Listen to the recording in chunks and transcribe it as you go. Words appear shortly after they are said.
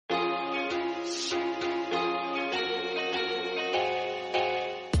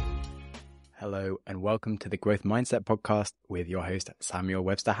Hello, and welcome to the Growth Mindset Podcast with your host, Samuel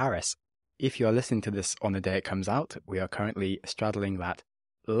Webster Harris. If you are listening to this on the day it comes out, we are currently straddling that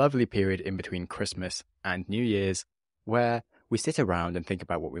lovely period in between Christmas and New Year's where we sit around and think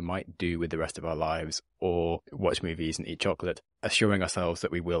about what we might do with the rest of our lives or watch movies and eat chocolate, assuring ourselves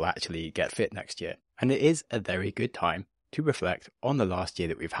that we will actually get fit next year. And it is a very good time to reflect on the last year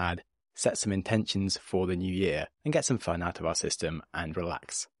that we've had, set some intentions for the new year, and get some fun out of our system and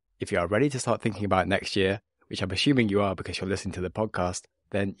relax. If you are ready to start thinking about next year, which I'm assuming you are because you're listening to the podcast,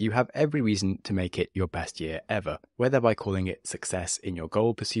 then you have every reason to make it your best year ever, whether by calling it success in your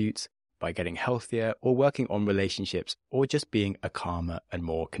goal pursuits, by getting healthier, or working on relationships, or just being a calmer and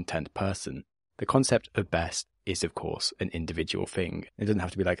more content person. The concept of best is, of course, an individual thing. It doesn't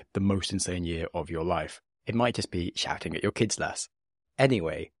have to be like the most insane year of your life. It might just be shouting at your kids less.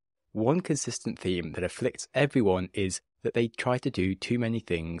 Anyway, one consistent theme that afflicts everyone is that they try to do too many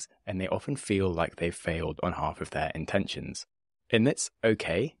things and they often feel like they've failed on half of their intentions. And that's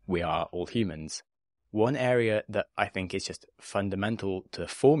okay, we are all humans. One area that I think is just fundamental to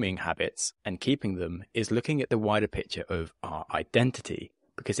forming habits and keeping them is looking at the wider picture of our identity,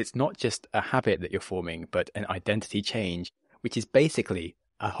 because it's not just a habit that you're forming, but an identity change, which is basically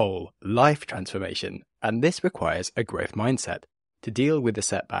a whole life transformation. And this requires a growth mindset to deal with the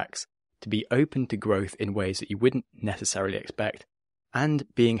setbacks, to be open to growth in ways that you wouldn't necessarily expect, and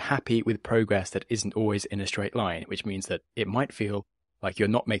being happy with progress that isn't always in a straight line, which means that it might feel like you're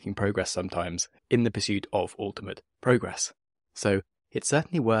not making progress sometimes in the pursuit of ultimate progress. So it's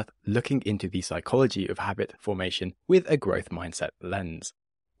certainly worth looking into the psychology of habit formation with a growth mindset lens.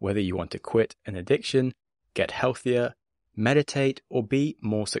 Whether you want to quit an addiction, get healthier, meditate, or be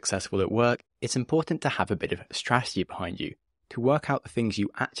more successful at work, it's important to have a bit of strategy behind you, to work out the things you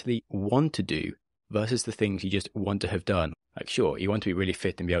actually want to do versus the things you just want to have done. Like, sure, you want to be really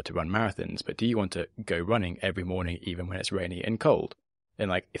fit and be able to run marathons, but do you want to go running every morning even when it's rainy and cold? And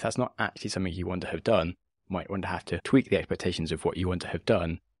like, if that's not actually something you want to have done, you might want to have to tweak the expectations of what you want to have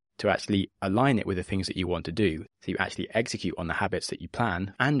done to actually align it with the things that you want to do, so you actually execute on the habits that you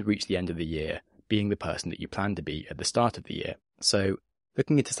plan and reach the end of the year being the person that you plan to be at the start of the year. So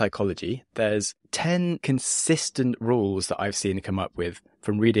looking into psychology, there's 10 consistent rules that I've seen come up with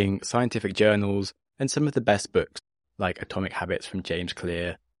from reading scientific journals and some of the best books, like Atomic Habits from James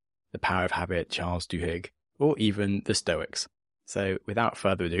Clear, The Power of Habit, Charles Duhigg, or even the Stoics. So without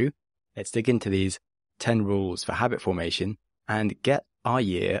further ado, let's dig into these 10 rules for habit formation and get our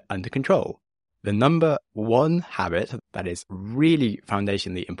year under control. The number one habit that is really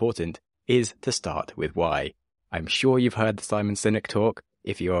foundationally important is to start with why. I'm sure you've heard the Simon Sinek talk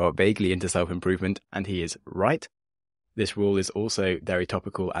if you are vaguely into self-improvement, and he is right. This rule is also very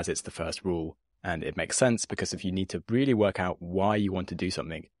topical as it's the first rule, and it makes sense because if you need to really work out why you want to do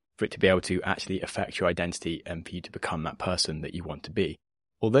something, for it to be able to actually affect your identity and for you to become that person that you want to be.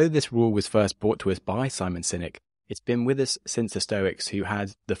 Although this rule was first brought to us by Simon Sinek, it's been with us since the Stoics, who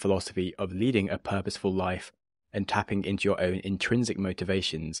had the philosophy of leading a purposeful life and tapping into your own intrinsic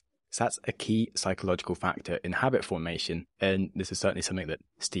motivations. So that's a key psychological factor in habit formation, and this is certainly something that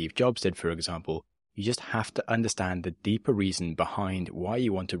Steve Jobs did, for example. You just have to understand the deeper reason behind why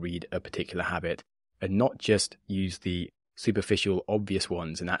you want to read a particular habit and not just use the superficial, obvious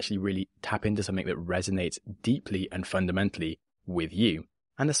ones and actually really tap into something that resonates deeply and fundamentally with you.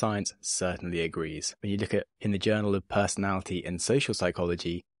 And the science certainly agrees. When you look at in the Journal of Personality and Social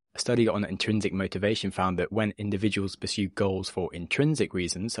Psychology, a study on intrinsic motivation found that when individuals pursue goals for intrinsic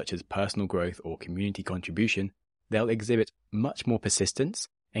reasons, such as personal growth or community contribution, they'll exhibit much more persistence,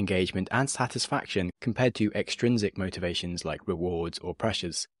 engagement, and satisfaction compared to extrinsic motivations like rewards or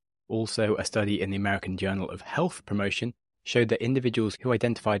pressures. Also, a study in the American Journal of Health Promotion showed that individuals who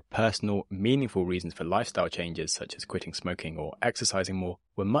identified personal, meaningful reasons for lifestyle changes, such as quitting smoking or exercising more,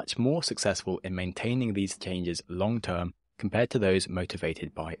 were much more successful in maintaining these changes long-term compared to those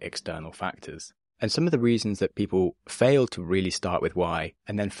motivated by external factors. And some of the reasons that people fail to really start with why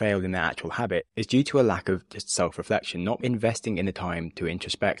and then fail in their actual habit is due to a lack of just self-reflection, not investing in the time to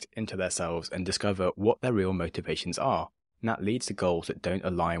introspect into themselves and discover what their real motivations are. And that leads to goals that don't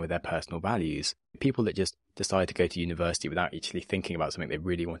align with their personal values. People that just decide to go to university without actually thinking about something they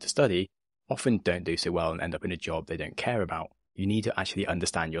really want to study often don't do so well and end up in a job they don't care about. You need to actually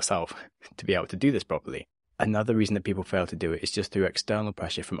understand yourself to be able to do this properly. Another reason that people fail to do it is just through external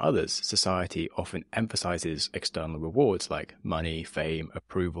pressure from others. Society often emphasizes external rewards like money, fame,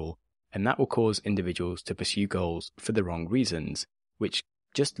 approval, and that will cause individuals to pursue goals for the wrong reasons, which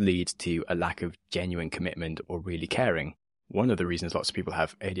just leads to a lack of genuine commitment or really caring. One of the reasons lots of people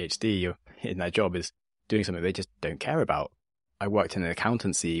have ADHD in their job is doing something they just don't care about. I worked in an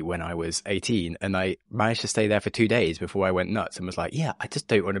accountancy when I was 18 and I managed to stay there for 2 days before I went nuts and was like, yeah, I just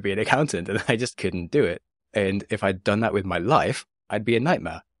don't want to be an accountant. And I just couldn't do it. And if I'd done that with my life, I'd be a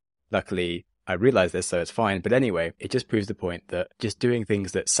nightmare. Luckily, I realized this, so it's fine. But anyway, it just proves the point that just doing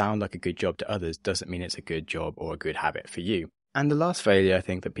things that sound like a good job to others doesn't mean it's a good job or a good habit for you. And the last failure I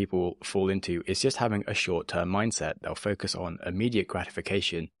think that people fall into is just having a short-term mindset. They'll focus on immediate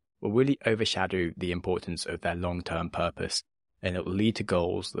gratification, will really overshadow the importance of their long-term purpose, and it will lead to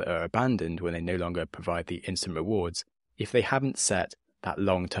goals that are abandoned when they no longer provide the instant rewards if they haven't set that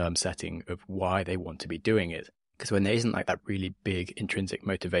long-term setting of why they want to be doing it. Because when there isn't like that really big intrinsic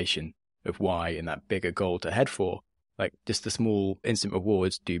motivation of why and that bigger goal to head for, like just the small instant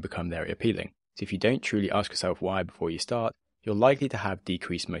rewards do become very appealing. So if you don't truly ask yourself why before you start, you're likely to have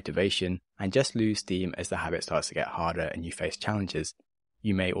decreased motivation and just lose steam as the habit starts to get harder and you face challenges.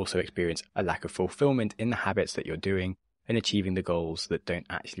 You may also experience a lack of fulfillment in the habits that you're doing, and achieving the goals that don't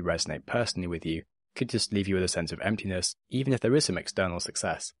actually resonate personally with you could just leave you with a sense of emptiness, even if there is some external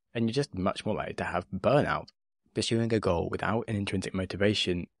success, and you're just much more likely to have burnout. Pursuing a goal without an intrinsic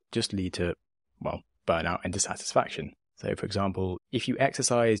motivation just lead to, well, burnout and dissatisfaction. So for example, if you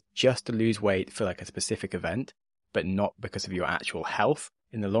exercise just to lose weight for like a specific event, but not because of your actual health,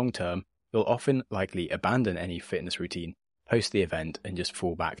 in the long term, you'll often likely abandon any fitness routine post the event and just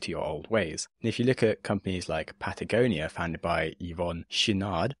fall back to your old ways. And if you look at companies like Patagonia, founded by Yvon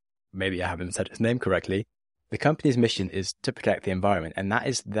Chouinard, maybe I haven't said his name correctly, the company's mission is to protect the environment, and that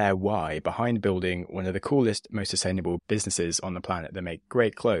is their why behind building one of the coolest, most sustainable businesses on the planet that make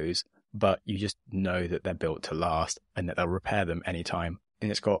great clothes, but you just know that they're built to last and that they'll repair them anytime.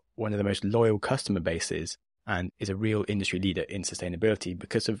 And it's got one of the most loyal customer bases and is a real industry leader in sustainability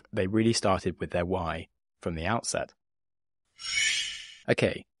because of they really started with their why from the outset.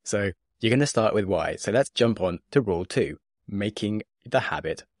 Okay, so you're going to start with why. So let's jump on to rule 2, making the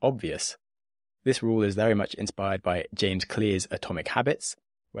habit obvious. This rule is very much inspired by James Clear's Atomic Habits,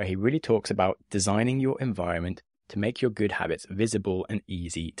 where he really talks about designing your environment to make your good habits visible and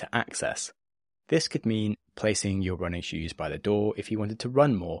easy to access. This could mean placing your running shoes by the door if you wanted to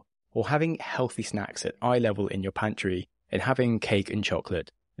run more, or having healthy snacks at eye level in your pantry and having cake and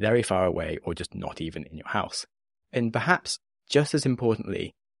chocolate very far away or just not even in your house. And perhaps, just as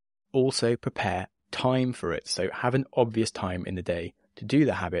importantly, also prepare time for it. So have an obvious time in the day to do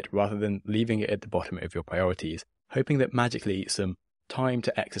the habit rather than leaving it at the bottom of your priorities, hoping that magically some time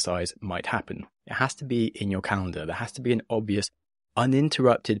to exercise might happen. It has to be in your calendar. There has to be an obvious,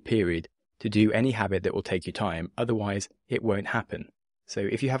 uninterrupted period to do any habit that will take you time. Otherwise, it won't happen. So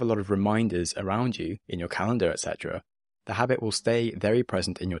if you have a lot of reminders around you in your calendar, etc., the habit will stay very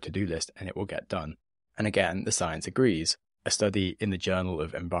present in your to-do list and it will get done. And again, the science agrees. A study in the Journal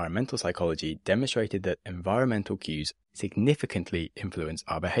of Environmental Psychology demonstrated that environmental cues significantly influence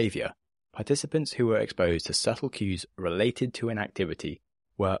our behavior. Participants who were exposed to subtle cues related to an activity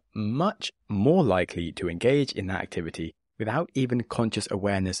were much more likely to engage in that activity without even conscious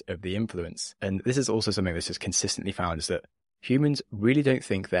awareness of the influence. And this is also something that's just consistently found, is that humans really don't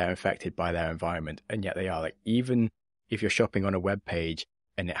think they're affected by their environment, and yet they are. Like, even if you're shopping on a web page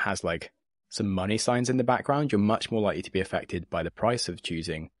and it has like some money signs in the background, you're much more likely to be affected by the price of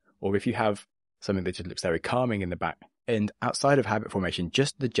choosing. Or if you have something that just looks very calming in the back. And outside of habit formation,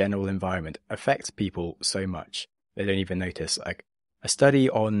 just the general environment affects people so much they don't even notice. Like a study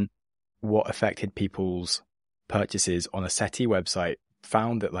on what affected people's purchases on a SETI website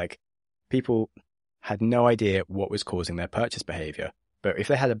found that like people had no idea what was causing their purchase behavior. But if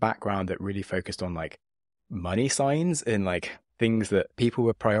they had a background that really focused on like money signs and like things that people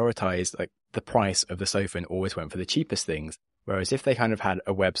were prioritized, like the price of the sofa, and always went for the cheapest things. Whereas if they kind of had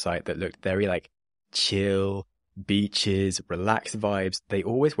a website that looked very like chill, beaches, relaxed vibes, they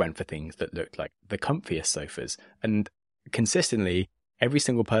always went for things that looked like the comfiest sofas. And consistently, every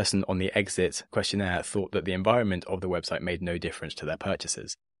single person on the exit questionnaire thought that the environment of the website made no difference to their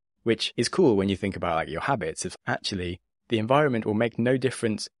purchases, which is cool when you think about like your habits. If actually the environment will make no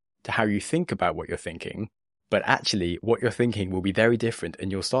difference to how you think about what you're thinking, but actually what you're thinking will be very different,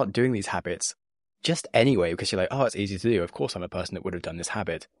 and you'll start doing these habits just anyway because you're like, oh, it's easy to do. Of course, I'm a person that would have done this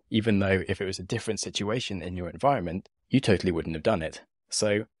habit, even though if it was a different situation in your environment, you totally wouldn't have done it.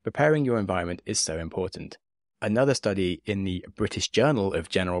 So preparing your environment is so important. Another study in the British Journal of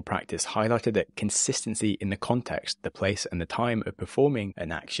General Practice highlighted that consistency in the context, the place, and the time of performing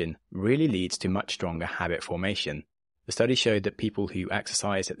an action really leads to much stronger habit formation. The study showed that people who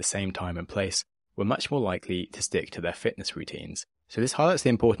exercised at the same time and place were much more likely to stick to their fitness routines. So this highlights the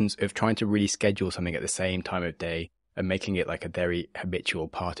importance of trying to really schedule something at the same time of day and making it like a very habitual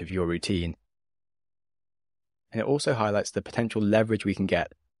part of your routine. And it also highlights the potential leverage we can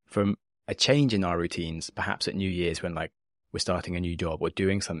get from a change in our routines, perhaps at New Year's when we're starting a new job or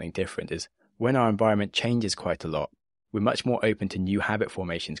doing something different. Is when our environment changes quite a lot, we're much more open to new habit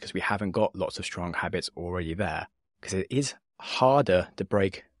formations because we haven't got lots of strong habits already there. Because it is harder to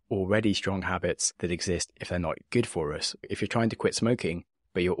break already strong habits that exist if they're not good for us. If you're trying to quit smoking,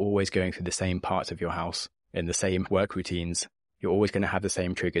 but you're always going through the same parts of your house in the same work routines, you're always going to have the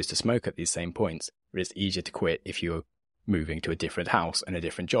same triggers to smoke at these same points. But it's easier to quit if you're moving to a different house and a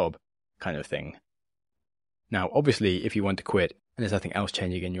different job kind of thing. Now, obviously, if you want to quit and there's nothing else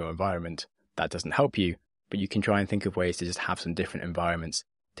changing in your environment, that doesn't help you, but you can try and think of ways to just have some different environments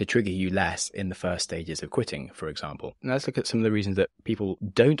to trigger you less in the first stages of quitting, for example. Now let's look at some of the reasons that people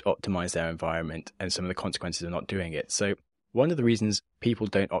don't optimize their environment and some of the consequences of not doing it. So one of the reasons people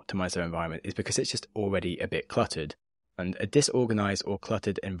don't optimize their environment is because it's just already a bit cluttered. And a disorganized or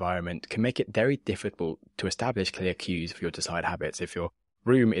cluttered environment can make it very difficult to establish clear cues for your desired habits. If your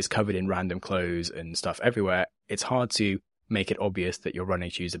room is covered in random clothes and stuff everywhere, it's hard to make it obvious that your running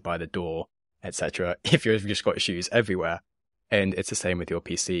shoes are by the door, etc. if you've just got shoes everywhere. And it's the same with your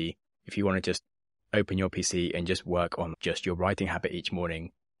PC. If you want to just open your PC and just work on just your writing habit each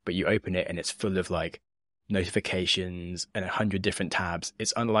morning, but you open it and it's full of notifications and 100 different tabs,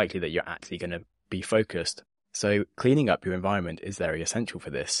 it's unlikely that you're actually going to be focused. So cleaning up your environment is very essential for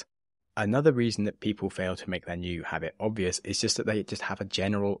this. Another reason that people fail to make their new habit obvious is just that they just have a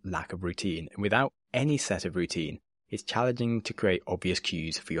general lack of routine. And without any set of routine, it's challenging to create obvious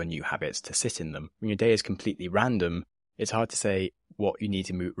cues for your new habits to sit in them. When your day is completely random, it's hard to say what you need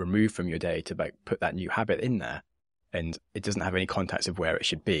to remove from your day to put that new habit in there. And it doesn't have any context of where it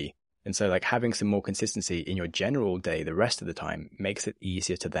should be. And so having some more consistency in your general day the rest of the time makes it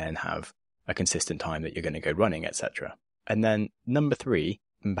easier to then have a consistent time that you're going to go running, etc. And then number 3,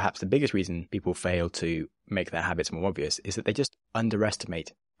 and perhaps the biggest reason people fail to make their habits more obvious, is that they just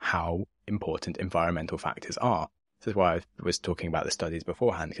underestimate how important environmental factors are. This is why I was talking about the studies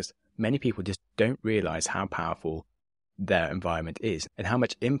beforehand, because many people just don't realize how powerful their environment is and how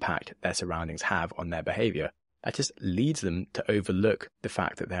much impact their surroundings have on their behavior. That just leads them to overlook the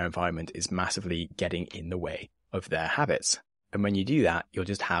fact that their environment is massively getting in the way of their habits. And when you do that, you'll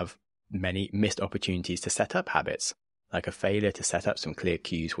just have many missed opportunities to set up habits. Like a failure to set up some clear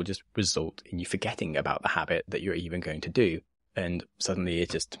cues will just result in you forgetting about the habit that you're even going to do. And suddenly it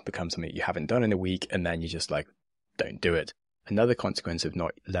just becomes something you haven't done in a week, and then you just don't do it. Another consequence of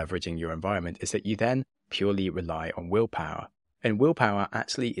not leveraging your environment is that you then purely rely on willpower. And willpower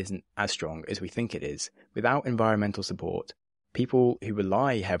actually isn't as strong as we think it is. Without environmental support, people who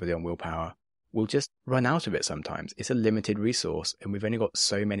rely heavily on willpower will just run out of it sometimes. It's a limited resource, and we've only got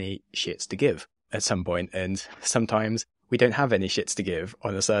so many shits to give at some point, and sometimes we don't have any shits to give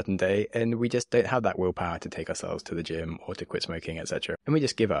on a certain day, and we just don't have that willpower to take ourselves to the gym or to quit smoking, etc. And we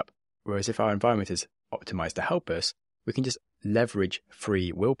just give up. Whereas if our environment is optimized to help us, we can just leverage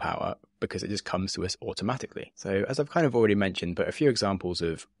free willpower because it just comes to us automatically. So as I've kind of already mentioned, but a few examples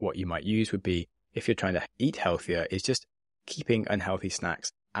of what you might use would be, if you're trying to eat healthier, is just keeping unhealthy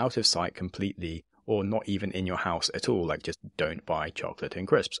snacks out of sight completely, or not even in your house at all. Just don't buy chocolate and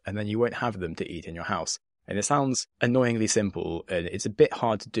crisps, and then you won't have them to eat in your house. And it sounds annoyingly simple, and it's a bit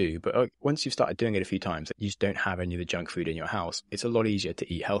hard to do, but once you've started doing it a few times, you just don't have any of the junk food in your house. It's a lot easier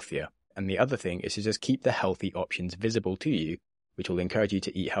to eat healthier. And the other thing is to just keep the healthy options visible to you, which will encourage you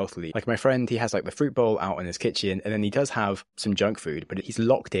to eat healthily. Like my friend, he has the fruit bowl out in his kitchen, and then he does have some junk food, but he's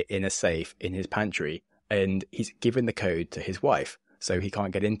locked it in a safe in his pantry, and he's given the code to his wife, so he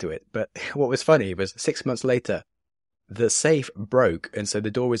can't get into it. But what was funny was 6 months later, the safe broke, and so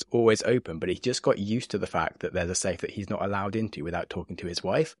the door was always open, but he just got used to the fact that there's a safe that he's not allowed into without talking to his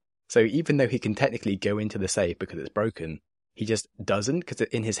wife. So even though he can technically go into the safe because it's broken, he just doesn't, because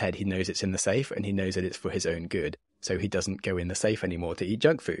in his head he knows it's in the safe and he knows that it's for his own good. So he doesn't go in the safe anymore to eat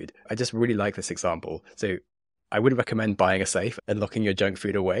junk food. I just really like this example. So I would recommend buying a safe and locking your junk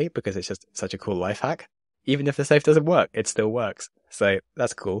food away because it's just such a cool life hack. Even if the safe doesn't work, it still works. So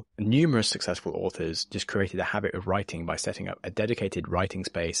that's cool. Numerous successful authors just created a habit of writing by setting up a dedicated writing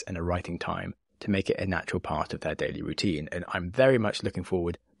space and a writing time to make it a natural part of their daily routine. And I'm very much looking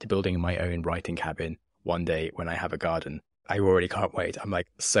forward to building my own writing cabin one day when I have a garden. I already can't wait. I'm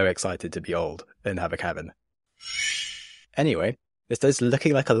so excited to be old and have a cabin. Anyway, this is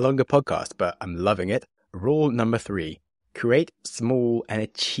looking like a longer podcast, but I'm loving it. Rule number 3, create small and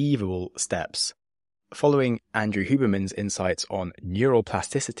achievable steps. Following Andrew Huberman's insights on neural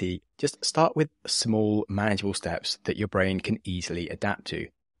plasticity, just start with small, manageable steps that your brain can easily adapt to.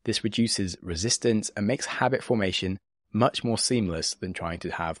 This reduces resistance and makes habit formation much more seamless than trying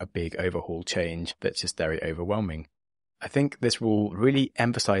to have a big overhaul change that's just very overwhelming. I think this rule really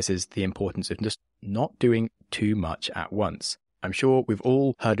emphasizes the importance of just not doing too much at once. I'm sure we've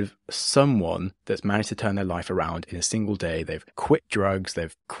all heard of someone that's managed to turn their life around in a single day. They've quit drugs,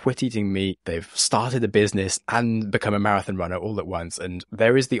 they've quit eating meat, they've started a business and become a marathon runner all at once. And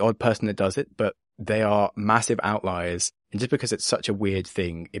there is the odd person that does it, but they are massive outliers. And just because it's such a weird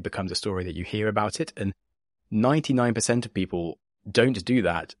thing, it becomes a story that you hear about it. And 99% of people don't do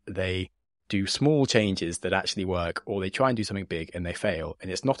that. They do small changes that actually work, or they try and do something big and they fail.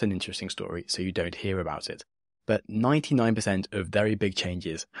 And it's not an interesting story, so you don't hear about it. But 99% of very big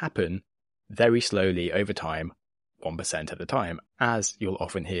changes happen very slowly over time, 1% at a time, as you'll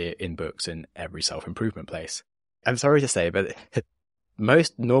often hear in books in every self-improvement place. I'm sorry to say, but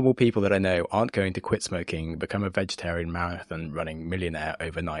most normal people that I know aren't going to quit smoking, become a vegetarian marathon running millionaire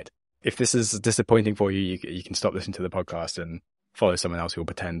overnight. If this is disappointing for you, you can stop listening to the podcast and follow someone else who will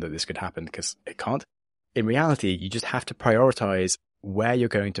pretend that this could happen, because it can't. In reality, you just have to prioritize where you're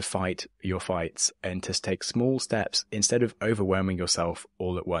going to fight your fights and just take small steps instead of overwhelming yourself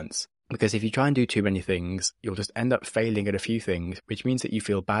all at once. Because if you try and do too many things, you'll just end up failing at a few things, which means that you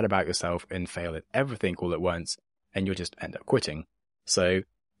feel bad about yourself and fail at everything all at once, and you'll just end up quitting. So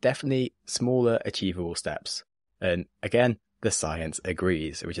definitely smaller, achievable steps. And again, the science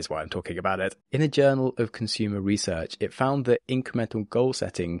agrees, which is why I'm talking about it. In a journal of consumer research, it found that incremental goal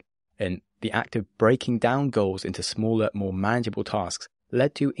setting and the act of breaking down goals into smaller, more manageable tasks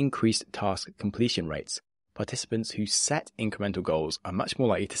led to increased task completion rates. Participants who set incremental goals are much more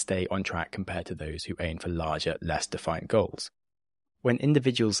likely to stay on track compared to those who aim for larger, less defined goals. When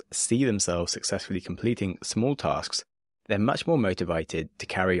individuals see themselves successfully completing small tasks, they're much more motivated to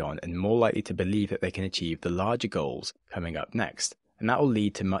carry on and more likely to believe that they can achieve the larger goals coming up next. And that will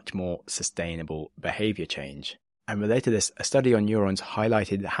lead to much more sustainable behavior change. And related to this, a study on neurons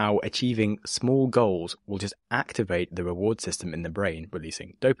highlighted how achieving small goals will just activate the reward system in the brain,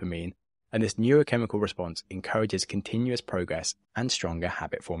 releasing dopamine. And this neurochemical response encourages continuous progress and stronger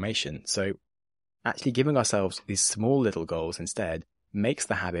habit formation. So actually giving ourselves these small little goals instead makes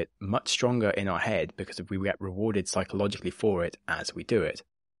the habit much stronger in our head because we get rewarded psychologically for it as we do it.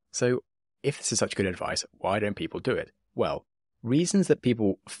 So if this is such good advice, why don't people do it? Well, reasons that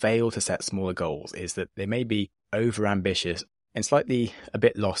people fail to set smaller goals is that they may be over-ambitious and slightly a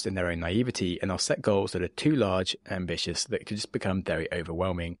bit lost in their own naivety, and they'll set goals that are too large and ambitious that could just become very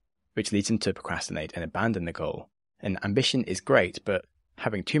overwhelming, which leads them to procrastinate and abandon the goal. And ambition is great, but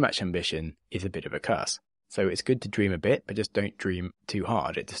having too much ambition is a bit of a curse. So it's good to dream a bit, but just don't dream too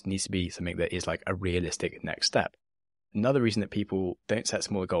hard. It just needs to be something that is like a realistic next step. Another reason that people don't set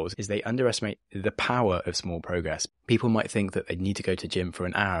smaller goals is they underestimate the power of small progress. People might think that they need to go to the gym for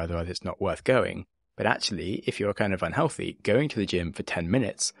an hour, otherwise it's not worth going. But actually, if you're kind of unhealthy, going to the gym for 10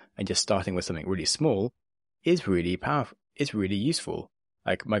 minutes and just starting with something really small is really powerful. It's really useful.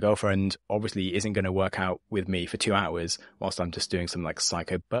 Like my girlfriend obviously isn't going to work out with me for 2 hours whilst I'm just doing some like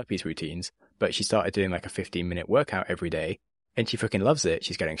psycho burpees routines. But she started doing like a 15-minute workout every day and she freaking loves it.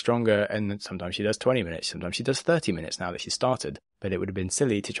 She's getting stronger, and sometimes she does 20 minutes. Sometimes she does 30 minutes now that she started. But it would have been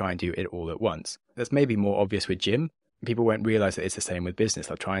silly to try and do it all at once. That's maybe more obvious with gym. People won't realize that it's the same with business.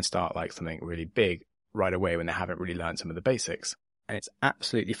 They'll try and start like something really big right away when they haven't really learned some of the basics. And it's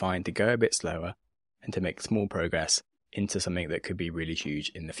absolutely fine to go a bit slower and to make small progress into something that could be really huge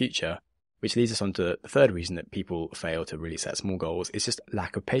in the future. Which leads us on to the third reason that people fail to really set small goals is just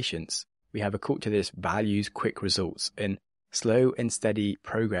lack of patience. We have a culture that values quick results, and slow and steady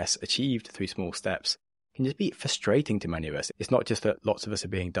progress achieved through small steps can just be frustrating to many of us. It's not just that lots of us are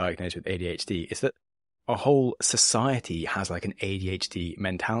being diagnosed with ADHD, it's that our whole society has like an ADHD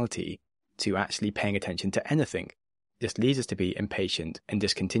mentality to actually paying attention to anything. It just leads us to be impatient and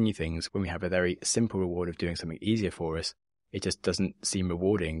discontinue things when we have a very simple reward of doing something easier for us. It just doesn't seem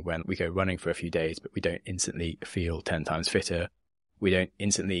rewarding when we go running for a few days, but we don't instantly feel 10 times fitter. We don't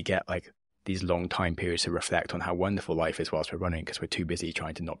instantly get like these long time periods to reflect on how wonderful life is whilst we're running because we're too busy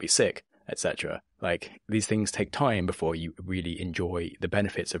trying to not be sick, etc. Like these things take time before you really enjoy the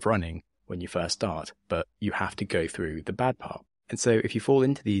benefits of running when you first start, but you have to go through the bad part. And so if you fall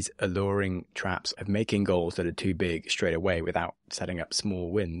into these alluring traps of making goals that are too big straight away without setting up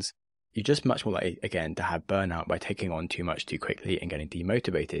small wins, you're just much more likely, again, to have burnout by taking on too much too quickly and getting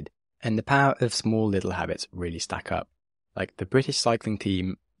demotivated. And the power of small little habits really stack up. Like the British cycling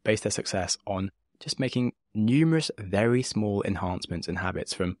team based their success on just making numerous very small enhancements and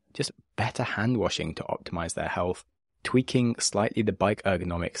habits, from just better hand washing to optimize their health, tweaking slightly the bike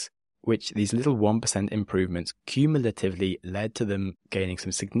ergonomics, which these little 1% improvements cumulatively led to them gaining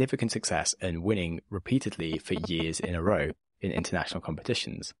some significant success and winning repeatedly for years in a row in international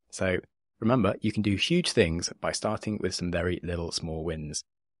competitions. So remember, you can do huge things by starting with some very little small wins.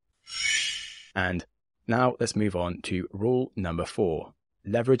 And now let's move on to rule number 4,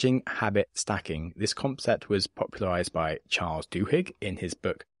 leveraging habit stacking. This concept was popularized by Charles Duhigg in his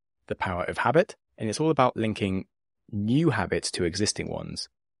book, The Power of Habit, and it's all about linking new habits to existing ones,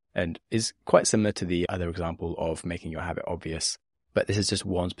 and is quite similar to the other example of making your habit obvious, but this is just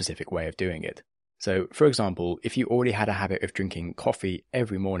one specific way of doing it. So, for example, if you already had a habit of drinking coffee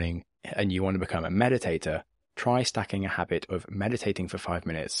every morning and you want to become a meditator, try stacking a habit of meditating for 5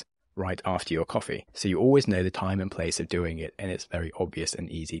 minutes right after your coffee. So you always know the time and place of doing it, and it's very obvious and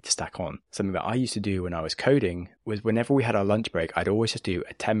easy to stack on. Something that I used to do when I was coding was whenever we had our lunch break, I'd always just do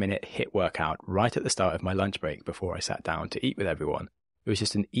a 10-minute HIIT workout right at the start of my lunch break before I sat down to eat with everyone. It was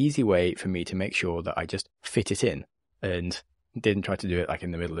just an easy way for me to make sure that I just fit it in and didn't try to do it like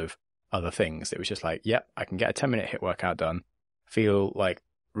in the middle of other things. It was just like, yep, I can get a 10-minute HIIT workout done, feel like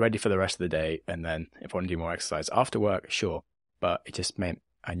ready for the rest of the day, and then if I want to do more exercise after work, sure. But it just meant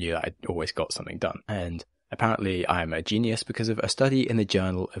I knew that I'd always got something done. And apparently I'm a genius because of a study in the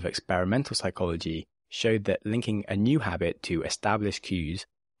Journal of Experimental Psychology showed that linking a new habit to established cues,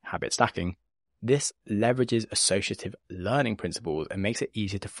 habit stacking, this leverages associative learning principles and makes it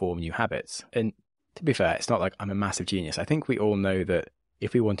easier to form new habits. And to be fair, it's not like I'm a massive genius. I think we all know that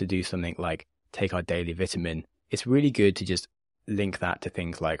if we want to do something like take our daily vitamin, it's really good to just link that to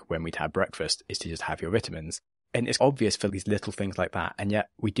things like when we have breakfast is to just have your vitamins. And it's obvious for these little things like that, and yet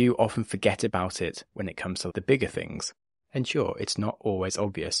we do often forget about it when it comes to the bigger things. And sure, it's not always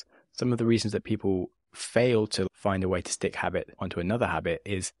obvious. Some of the reasons that people fail to find a way to stick habit onto another habit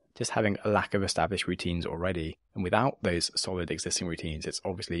is just having a lack of established routines already. And without those solid existing routines, it's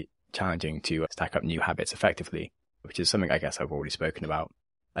obviously challenging to stack up new habits effectively, which is something I guess I've already spoken about.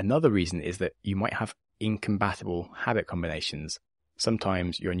 Another reason is that you might have incompatible habit combinations.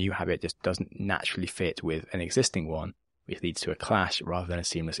 Sometimes your new habit just doesn't naturally fit with an existing one, which leads to a clash rather than a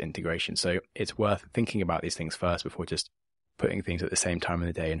seamless integration. So it's worth thinking about these things first before just putting things at the same time in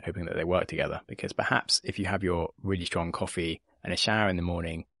the day and hoping that they work together. Because perhaps if you have your really strong coffee and a shower in the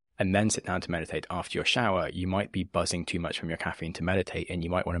morning and then sit down to meditate after your shower, you might be buzzing too much from your caffeine to meditate, and you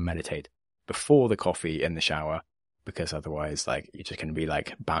might want to meditate before the coffee and the shower, because otherwise you're just going to be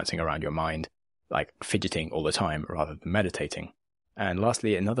bouncing around your mind, fidgeting all the time rather than meditating. And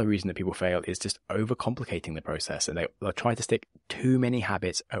lastly, another reason that people fail is just overcomplicating the process, and they'll try to stick too many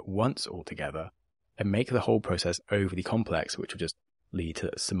habits at once altogether and make the whole process overly complex, which will just lead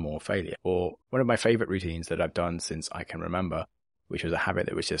to some more failure. Or one of my favorite routines that I've done since I can remember, which was a habit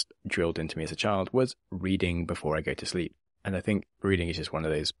that was just drilled into me as a child, was reading before I go to sleep. And I think reading is just one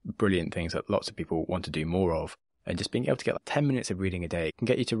of those brilliant things that lots of people want to do more of. And just being able to get 10 minutes of reading a day can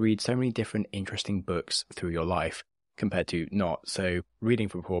get you to read so many different interesting books through your life compared to not. So reading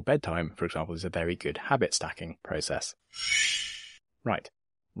before bedtime, for example, is a very good habit stacking process. Right.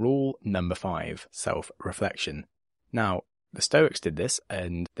 Rule number 5, self-reflection. Now, the Stoics did this,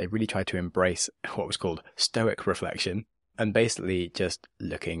 and they really tried to embrace what was called Stoic reflection, and basically just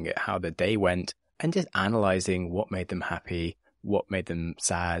looking at how the day went and just analyzing what made them happy, what made them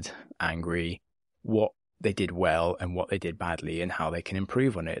sad, angry, what they did well and what they did badly, and how they can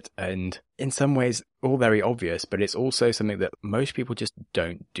improve on it. And in some ways, all very obvious, but it's also something that most people just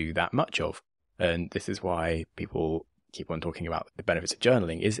don't do that much of. And this is why people keep on talking about the benefits of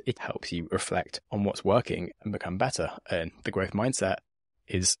journaling, is it helps you reflect on what's working and become better. And the growth mindset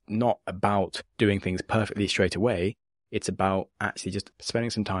is not about doing things perfectly straight away. It's about actually just spending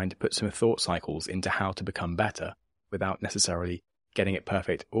some time to put some thought cycles into how to become better without necessarily getting it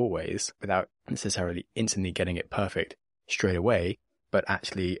perfect always, without necessarily instantly getting it perfect straight away, but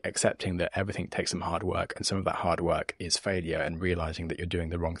actually accepting that everything takes some hard work, and some of that hard work is failure, and realizing that you're doing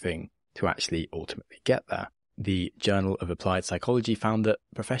the wrong thing to actually ultimately get there. The Journal of Applied Psychology found that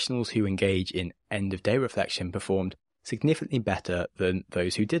professionals who engage in end-of-day reflection performed significantly better than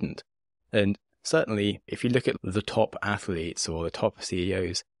those who didn't. And certainly, if you look at the top athletes or the top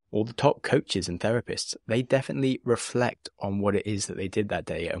CEOs, or the top coaches and therapists, they definitely reflect on what it is that they did that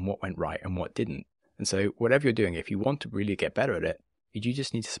day and what went right and what didn't. And so whatever you're doing, if you want to really get better at it, you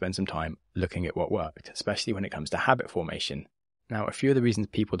just need to spend some time looking at what worked, especially when it comes to habit formation. Now, a few of the reasons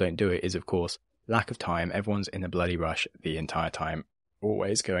people don't do it is, of course, lack of time. Everyone's in a bloody rush the entire time,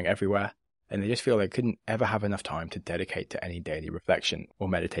 always going everywhere, and they just feel they couldn't ever have enough time to dedicate to any daily reflection or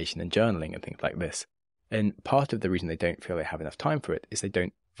meditation and journaling and things like this. And part of the reason they don't feel they have enough time for it is they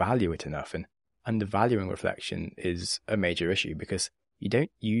don't value it enough. And undervaluing reflection is a major issue, because you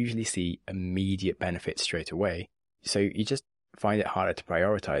don't usually see immediate benefits straight away. So you just find it harder to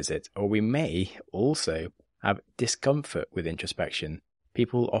prioritize it. Or we may also have discomfort with introspection.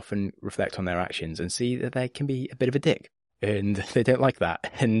 People often reflect on their actions and see that they can be a bit of a dick, and they don't like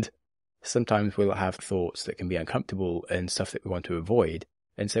that. And sometimes we'll have thoughts that can be uncomfortable and stuff that we want to avoid.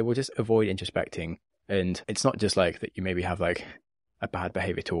 And so we'll just avoid introspecting. And it's not just like that you maybe have like a bad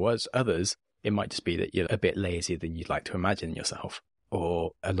behavior towards others. It might just be that you're a bit lazier than you'd like to imagine yourself.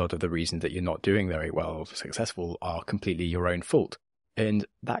 Or a lot of the reasons that you're not doing very well or successful are completely your own fault. And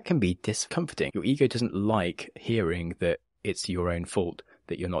that can be discomforting. Your ego doesn't like hearing that it's your own fault,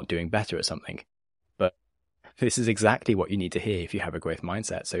 that you're not doing better at something. But this is exactly what you need to hear if you have a growth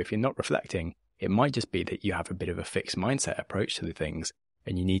mindset. So if you're not reflecting, it might just be that you have a bit of a fixed mindset approach to the things,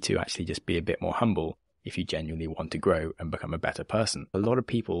 and you need to actually just be a bit more humble if you genuinely want to grow and become a better person. A lot of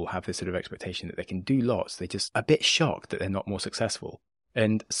people have this sort of expectation that they can do lots. They're just a bit shocked that they're not more successful.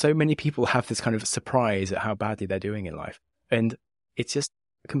 And so many people have this kind of surprise at how badly they're doing in life. And it's just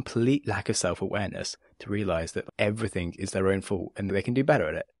a complete lack of self-awareness to realize that everything is their own fault and that they can do better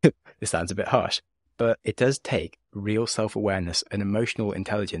at it. This sounds a bit harsh, but it does take real self-awareness and emotional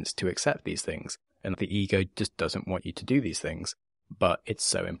intelligence to accept these things. And the ego just doesn't want you to do these things. But it's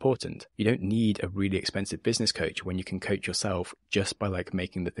so important. You don't need a really expensive business coach when you can coach yourself just by like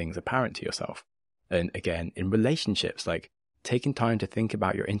making the things apparent to yourself. And again, in relationships, like taking time to think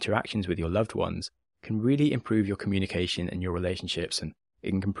about your interactions with your loved ones can really improve your communication and your relationships. And it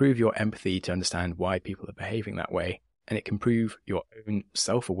can improve your empathy to understand why people are behaving that way. And it can improve your own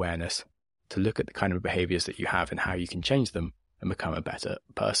self-awareness to look at the kind of behaviors that you have and how you can change them and become a better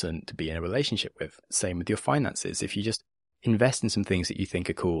person to be in a relationship with. Same with your finances. If you just invest in some things that you think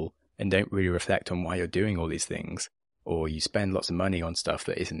are cool and don't really reflect on why you're doing all these things, or you spend lots of money on stuff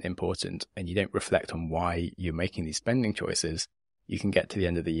that isn't important and you don't reflect on why you're making these spending choices, you can get to the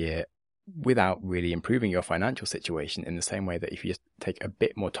end of the year without really improving your financial situation in the same way that if you just take a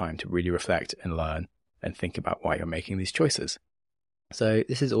bit more time to really reflect and learn and think about why you're making these choices. So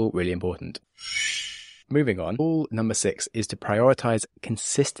this is all really important. Moving on, rule number 6 is to prioritize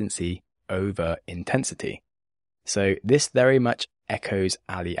consistency over intensity. So this very much echoes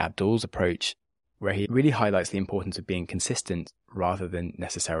Ali Abdul's approach, where he really highlights the importance of being consistent rather than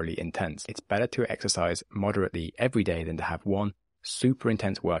necessarily intense. It's better to exercise moderately every day than to have one super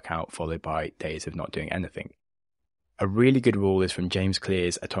intense workout followed by days of not doing anything. A really good rule is from James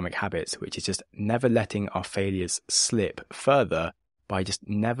Clear's Atomic Habits, which is just never letting our failures slip further by just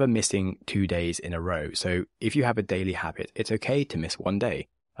never missing 2 days in a row. So if you have a daily habit, it's okay to miss one day.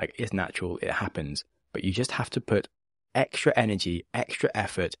 Like, it's natural, it happens. But you just have to put extra energy, extra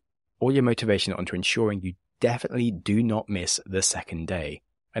effort, all your motivation onto ensuring you definitely do not miss the second day.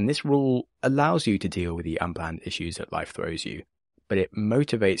 And this rule allows you to deal with the unplanned issues that life throws you, but it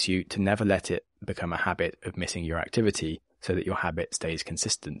motivates you to never let it become a habit of missing your activity so that your habit stays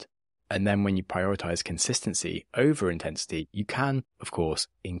consistent. And then when you prioritize consistency over intensity, you can, of course,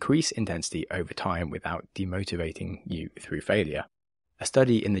 increase intensity over time without demotivating you through failure. A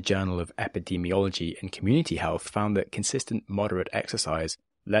study in the Journal of Epidemiology and Community Health found that consistent moderate exercise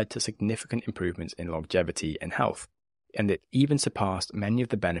led to significant improvements in longevity and health, and it even surpassed many of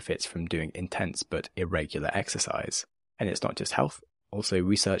the benefits from doing intense but irregular exercise. And it's not just health. Also,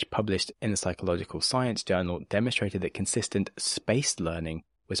 research published in the Psychological Science Journal demonstrated that consistent spaced learning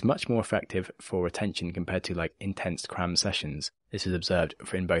was much more effective for retention compared to intense cram sessions. This is observed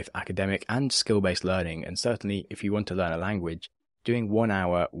in both academic and skill-based learning, and certainly if you want to learn a language, doing 1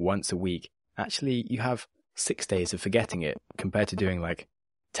 hour once a week, actually you have 6 days of forgetting it compared to doing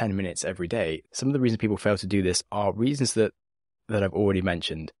 10 minutes every day. Some of the reasons people fail to do this are reasons that I've already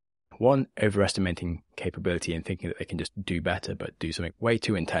mentioned. One, overestimating capability and thinking that they can just do better, but do something way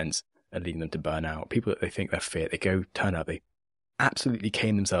too intense and leading them to burn out. People that they think they're fit, they go turn up, they absolutely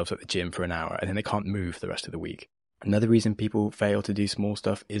cane themselves at the gym for an hour and then they can't move the rest of the week. Another reason people fail to do small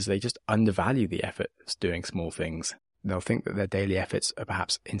stuff is they just undervalue the efforts doing small things. They'll think that their daily efforts are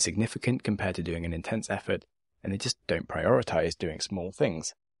perhaps insignificant compared to doing an intense effort, and they just don't prioritize doing small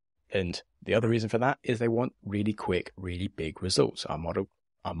things. And the other reason for that is they want really quick, really big results. Our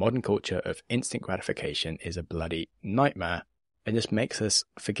modern culture of instant gratification is a bloody nightmare and just makes us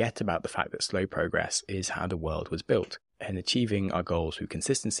forget about the fact that slow progress is how the world was built. And achieving our goals through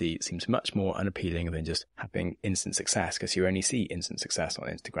consistency seems much more unappealing than just having instant success, because you only see instant success on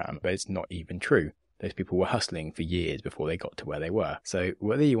Instagram, but it's not even true. Those people were hustling for years before they got to where they were. So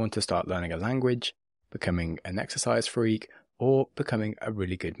whether you want to start learning a language, becoming an exercise freak, or becoming a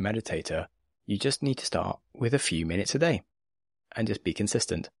really good meditator, you just need to start with a few minutes a day and just be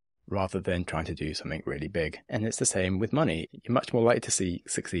consistent. rather than trying to do something really big. And it's the same with money. You're much more likely to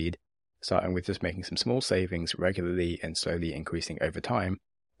succeed starting with just making some small savings regularly and slowly increasing over time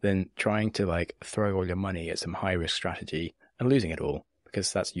than trying to like throw all your money at some high risk strategy and losing it all,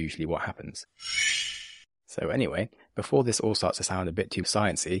 because that's usually what happens. So anyway, before this all starts to sound a bit too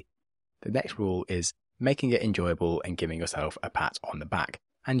sciencey, the next rule is making it enjoyable and giving yourself a pat on the back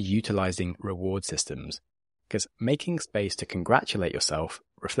and utilizing reward systems. Because making space to congratulate yourself,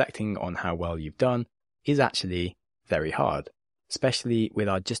 reflecting on how well you've done, is actually very hard, especially with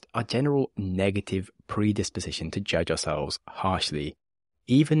our general negative predisposition to judge ourselves harshly.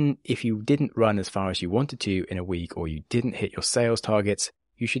 Even if you didn't run as far as you wanted to in a week, or you didn't hit your sales targets,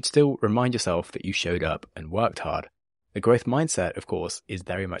 you should still remind yourself that you showed up and worked hard. The growth mindset, of course, is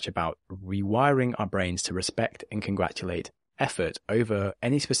very much about rewiring our brains to respect and congratulate effort over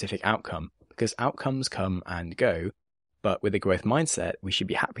any specific outcome, because outcomes come and go. But with a growth mindset, we should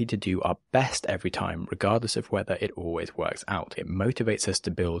be happy to do our best every time, regardless of whether it always works out. It motivates us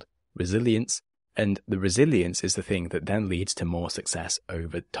to build resilience, and the resilience is the thing that then leads to more success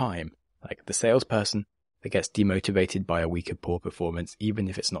over time. Like the salesperson that gets demotivated by a week of poor performance, even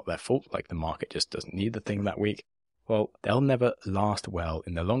if it's not their fault, like the market just doesn't need the thing that week, well, they'll never last well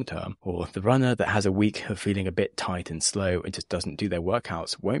in the long term. Or the runner that has a week of feeling a bit tight and slow and just doesn't do their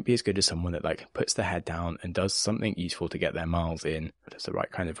workouts won't be as good as someone that like puts their head down and does something useful to get their miles in, does the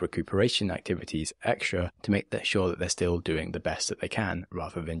right kind of recuperation activities extra to make sure that they're still doing the best that they can,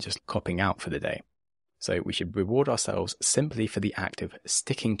 rather than just copping out for the day. So we should reward ourselves simply for the act of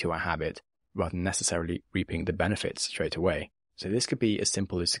sticking to a habit, rather than necessarily reaping the benefits straight away. So this could be as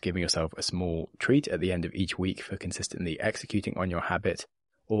simple as giving yourself a small treat at the end of each week for consistently executing on your habit,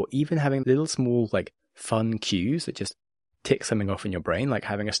 or even having little small like fun cues that just tick something off in your brain, like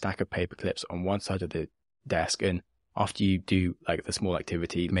having a stack of paper clips on one side of the desk, and after you do like the small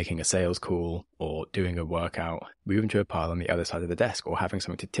activity, making a sales call or doing a workout, move them to a pile on the other side of the desk, or having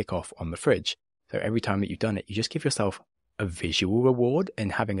something to tick off on the fridge. So every time that you've done it, you just give yourself a visual reward,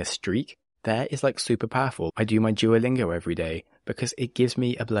 and having a streak there is like super powerful. I do my Duolingo every day because it gives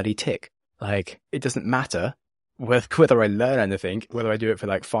me a bloody tick. Like, it doesn't matter whether I learn anything, whether I do it for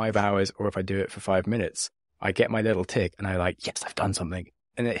like 5 hours or if I do it for 5 minutes. I get my little tick and I like, yes, I've done something.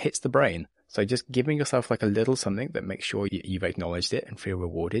 And it hits the brain. So just giving yourself like a little something that makes sure you've acknowledged it and feel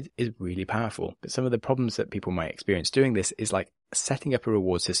rewarded is really powerful. But some of the problems that people might experience doing this is like setting up a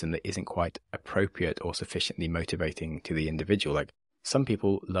reward system that isn't quite appropriate or sufficiently motivating to the individual. Like, some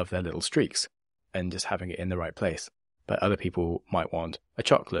people love their little streaks and just having it in the right place, but other people might want a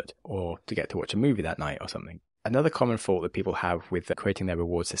chocolate or to get to watch a movie that night or something. Another common fault that people have with creating their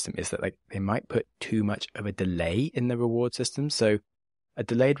reward system is that like they might put too much of a delay in the reward system. So a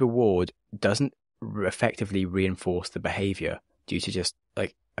delayed reward doesn't effectively reinforce the behavior due to just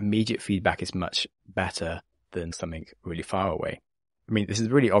like immediate feedback is much better than something really far away. I mean, this is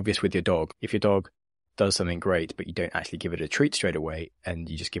really obvious with your dog. If your dog does something great, but you don't actually give it a treat straight away and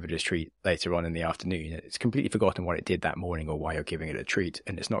you just give it a treat later on in the afternoon, it's completely forgotten what it did that morning or why you're giving it a treat,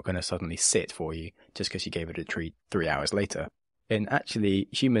 and it's not going to suddenly sit for you just because you gave it a treat 3 hours later. And actually,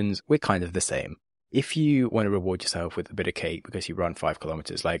 humans, we're kind of the same. If you want to reward yourself with a bit of cake because you run 5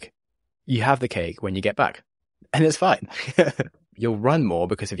 kilometers, like, you have the cake when you get back, and it's fine. You'll run more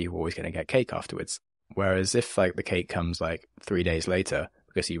because you're always going to get cake afterwards. Whereas if like the cake comes like 3 days later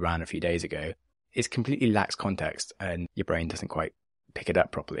because you ran a few days ago, it completely lacks context and your brain doesn't quite pick it up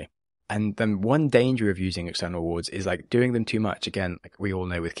properly. And then one danger of using external rewards is like doing them too much. Again, like we all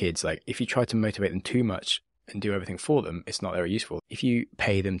know with kids, like if you try to motivate them too much and do everything for them, it's not very useful. If you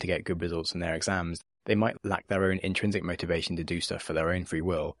pay them to get good results in their exams, they might lack their own intrinsic motivation to do stuff for their own free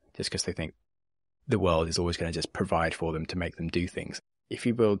will, just because they think the world is always going to just provide for them to make them do things. If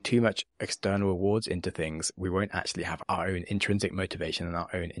you build too much external rewards into things, we won't actually have our own intrinsic motivation and our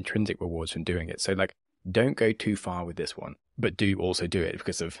own intrinsic rewards from doing it. So like, don't go too far with this one, but do also do it,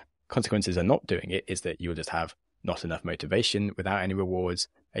 because of consequences of not doing it is that you'll just have not enough motivation without any rewards,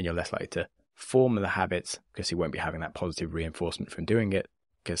 and you're less likely to form the habits because you won't be having that positive reinforcement from doing it.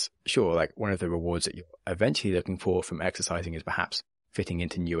 Because sure, like one of the rewards that you're eventually looking for from exercising is perhaps fitting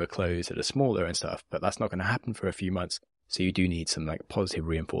into newer clothes that are smaller and stuff, but that's not going to happen for a few months. So you do need some like positive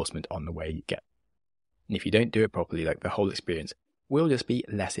reinforcement on the way you get. And if you don't do it properly, like the whole experience will just be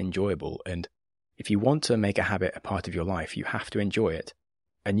less enjoyable. And if you want to make a habit a part of your life, you have to enjoy it.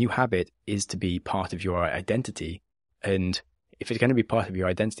 A new habit is to be part of your identity. And if it's going to be part of your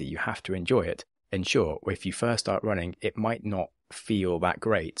identity, you have to enjoy it. And sure, if you first start running, it might not feel that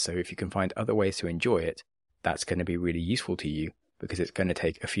great. So if you can find other ways to enjoy it, that's going to be really useful to you, because it's going to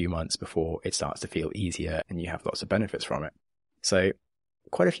take a few months before it starts to feel easier and you have lots of benefits from it. So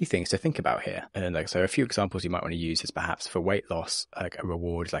quite a few things to think about here. And so a few examples you might want to use is perhaps for weight loss, like a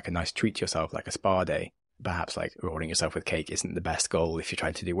reward, like a nice treat to yourself, like a spa day. Perhaps like rewarding yourself with cake isn't the best goal if you're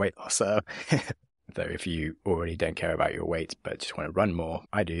trying to do weight loss. So if you already don't care about your weight but just want to run more,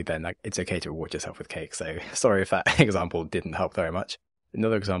 I do, then it's okay to reward yourself with cake. So sorry if that example didn't help very much.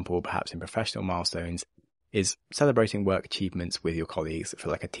 Another example, perhaps in professional milestones, is celebrating work achievements with your colleagues for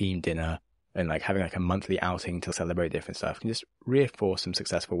like a team dinner, and like having like a monthly outing to celebrate different stuff can just reinforce some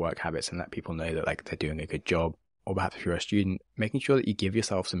successful work habits and let people know that like they're doing a good job. Or perhaps if you're a student, making sure that you give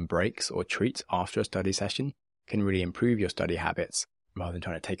yourself some breaks or treats after a study session can really improve your study habits rather than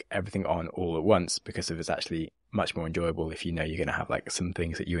trying to take everything on all at once, because it's actually much more enjoyable if you know you're going to have like some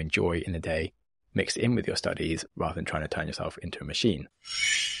things that you enjoy in the day mixed in with your studies rather than trying to turn yourself into a machine.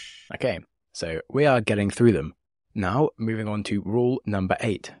 Okay, so we are getting through them. Now, moving on to rule number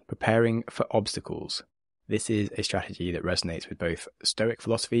 8, preparing for obstacles. This is a strategy that resonates with both Stoic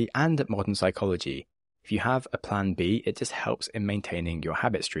philosophy and modern psychology. If you have a plan B, it just helps in maintaining your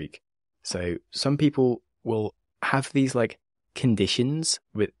habit streak. So some people will have these like conditions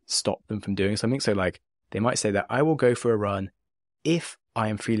that stop them from doing something. So like they might say that I will go for a run if I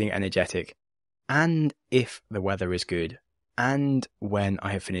am feeling energetic and if the weather is good and when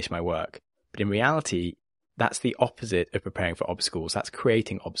I have finished my work. But in reality, that's the opposite of preparing for obstacles. That's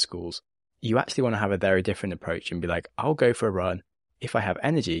creating obstacles. You actually want to have a very different approach and be like, I'll go for a run if I have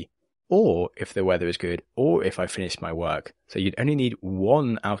energy, or if the weather is good, or if I finish my work. So you'd only need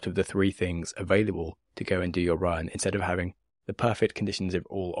one out of the 3 things available to go and do your run, instead of having the perfect conditions of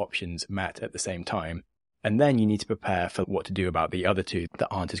all options met at the same time. And then you need to prepare for what to do about the other 2 that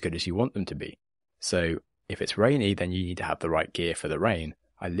aren't as good as you want them to be. So if it's rainy, then you need to have the right gear for the rain.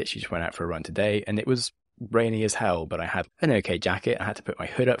 I literally just went out for a run today and it was rainy as hell, but I had an okay jacket. I had to put my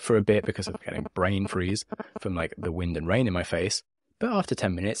hood up for a bit because I was getting brain freeze from like the wind and rain in my face. But after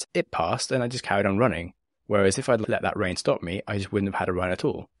 10 minutes, it passed and I just carried on running. Whereas if I'd let that rain stop me, I just wouldn't have had a run at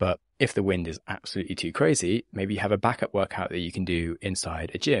all. But if the wind is absolutely too crazy, maybe you have a backup workout that you can do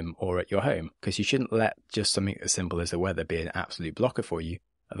inside a gym or at your home, because you shouldn't let just something as simple as the weather be an absolute blocker for you.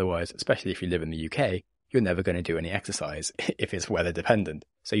 Otherwise, especially if you live in the UK, you're never going to do any exercise if it's weather dependent.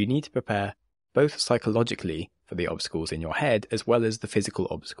 So you need to prepare both psychologically for the obstacles in your head, as well as the physical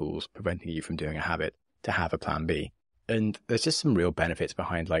obstacles preventing you from doing a habit, to have a plan B. And there's just some real benefits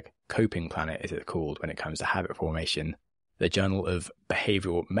behind like coping planet, as it's called, when it comes to habit formation. The Journal of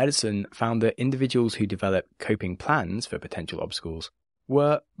Behavioral Medicine found that individuals who developed coping plans for potential obstacles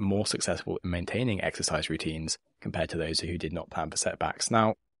were more successful in maintaining exercise routines compared to those who did not plan for setbacks.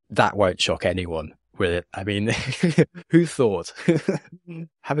 Now, that won't shock anyone, will it? I mean, who thought?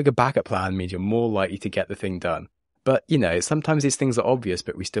 Having a backup plan means you're more likely to get the thing done. But, you know, sometimes these things are obvious,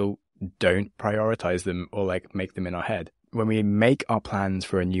 but we still don't prioritize them or like make them in our head. When we make our plans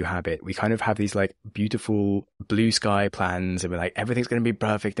for a new habit, we kind of have these like beautiful blue sky plans and we're like, everything's going to be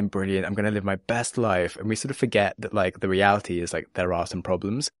perfect and brilliant. I'm going to live my best life. And we sort of forget that like the reality is like there are some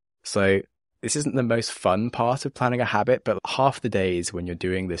problems. So this isn't the most fun part of planning a habit, but half the days when you're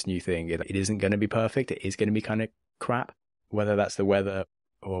doing this new thing, it isn't going to be perfect. It is going to be kind of crap, whether that's the weather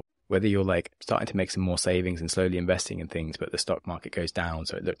or whether you're like starting to make some more savings and slowly investing in things, but the stock market goes down,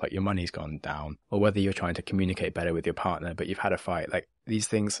 so it looks like your money's gone down, or whether you're trying to communicate better with your partner, but you've had a fight. Like these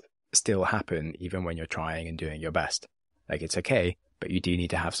things still happen even when you're trying and doing your best. Like it's okay, but you do need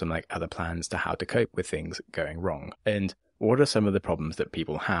to have some like other plans to how to cope with things going wrong. And what are some of the problems that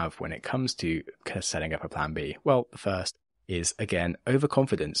people have when it comes to kind of setting up a plan B? Well, the first is, again,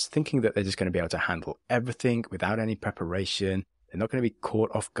 overconfidence, thinking that they're just going to be able to handle everything without any preparation. They're not going to be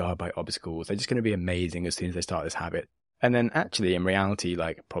caught off guard by obstacles. They're just going to be amazing as soon as they start this habit. And then actually, in reality,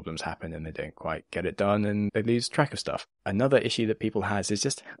 like problems happen and they don't quite get it done and they lose track of stuff. Another issue that people has is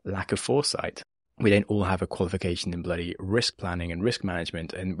just lack of foresight. We don't all have a qualification in bloody risk planning and risk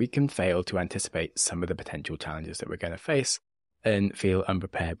management, and we can fail to anticipate some of the potential challenges that we're going to face and feel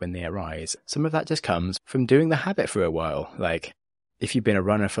unprepared when they arise. Some of that just comes from doing the habit for a while. Like if you've been a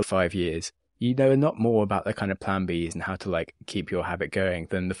runner for 5 years, you know a lot more about the kind of plan Bs and how to like keep your habit going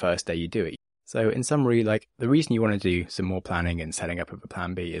than the first day you do it. So in summary, like the reason you want to do some more planning and setting up of a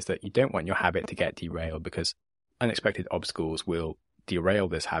plan B is that you don't want your habit to get derailed, because unexpected obstacles will derail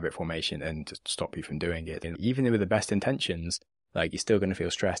this habit formation and just stop you from doing it. And even with the best intentions, like you're still going to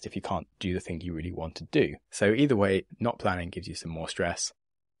feel stressed if you can't do the thing you really want to do. So either way, not planning gives you some more stress,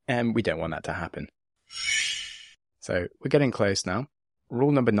 and we don't want that to happen. So we're getting close now.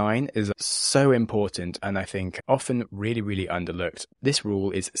 Rule number 9 is so important and I think often really, really underlooked. This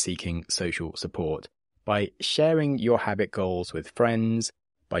rule is seeking social support. By sharing your habit goals with friends,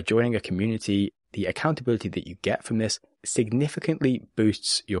 by joining a community, the accountability that you get from this significantly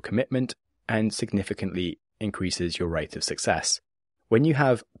boosts your commitment and significantly increases your rate of success. When you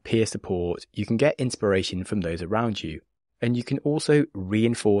have peer support, you can get inspiration from those around you, and you can also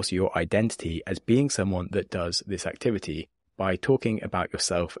reinforce your identity as being someone that does this activity by talking about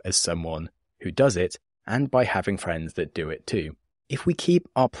yourself as someone who does it and by having friends that do it too. If we keep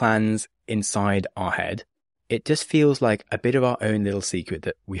our plans inside our head, it just feels like a bit of our own little secret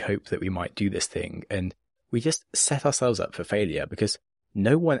that we hope that we might do this thing, and we just set ourselves up for failure because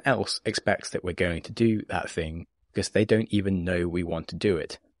no one else expects that we're going to do that thing because they don't even know we want to do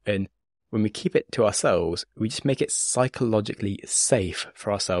it. And when we keep it to ourselves, we just make it psychologically safe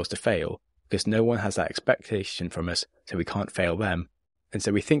for ourselves to fail because no one has that expectation from us, so we can't fail them. And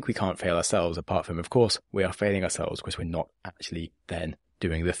so we think we can't fail ourselves, apart from, of course, we are failing ourselves because we're not actually then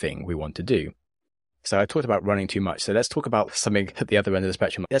doing the thing we want to do. So I talked about running too much. So let's talk about something at the other end of the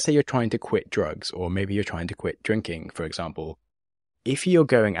spectrum. Let's say you're trying to quit drugs, or maybe you're trying to quit drinking, for example. If you're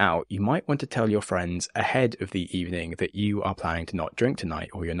going out, you might want to tell your friends ahead of the evening that you are planning to not drink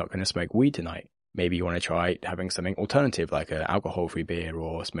tonight, or you're not going to smoke weed tonight. Maybe you want to try having something alternative like an alcohol-free beer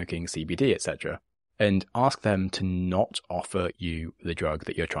or smoking CBD, etc. And ask them to not offer you the drug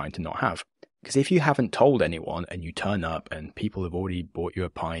that you're trying to not have. Because if you haven't told anyone and you turn up and people have already bought you a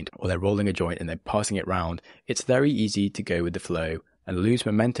pint or they're rolling a joint and they're passing it round, it's very easy to go with the flow and lose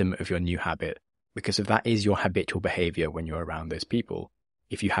momentum of your new habit because if that is your habitual behavior when you're around those people,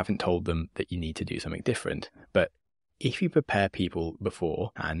 if you haven't told them that you need to do something different. But if you prepare people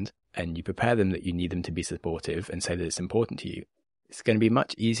beforehand and you prepare them that you need them to be supportive and say that it's important to you, it's going to be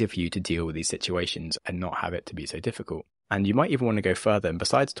much easier for you to deal with these situations and not have it to be so difficult. And you might even want to go further. And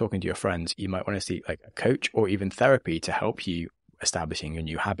besides talking to your friends, you might want to seek like a coach or even therapy to help you establishing a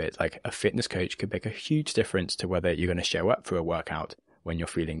new habit. Like a fitness coach could make a huge difference to whether you're going to show up for a workout when you're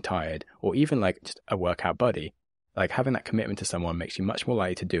feeling tired, or even like just a workout buddy. Like having that commitment to someone makes you much more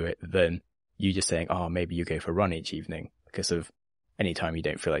likely to do it than you just saying, oh, maybe you go for a run each evening, because of any time you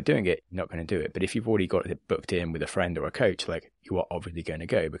don't feel like doing it, you're not going to do it. But if you've already got it booked in with a friend or a coach, like you are obviously going to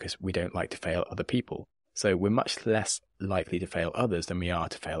go because we don't like to fail other people. So we're much less likely to fail others than we are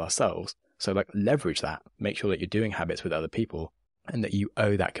to fail ourselves. So like leverage that, make sure that you're doing habits with other people and that you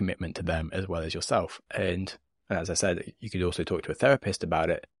owe that commitment to them as well as yourself. And as I said, you could also talk to a therapist about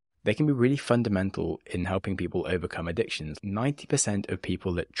it. They can be really fundamental in helping people overcome addictions. 90% of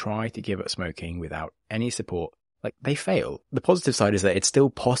people that try to give up smoking without any support, like they fail. The positive side is that it's still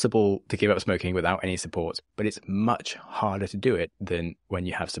possible to give up smoking without any support, but it's much harder to do it than when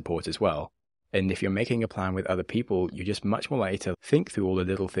you have support as well. And if you're making a plan with other people, you're just much more likely to think through all the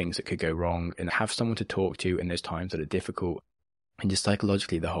little things that could go wrong and have someone to talk to in those times that are difficult. And just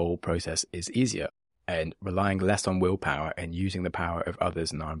psychologically, the whole process is easier. And relying less on willpower and using the power of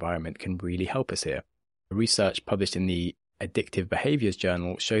others in our environment can really help us here. Research published in the Addictive Behaviors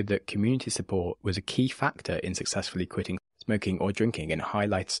Journal showed that community support was a key factor in successfully quitting smoking or drinking and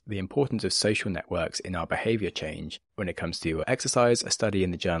highlights the importance of social networks in our behavior change. When it comes to exercise, a study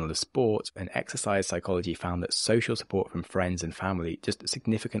in the Journal of Sport and Exercise Psychology found that social support from friends and family just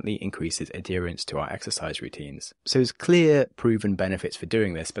significantly increases adherence to our exercise routines. So there's clear proven benefits for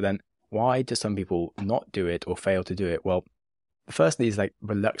doing this, but then why do some people not do it or fail to do it? Well, firstly is like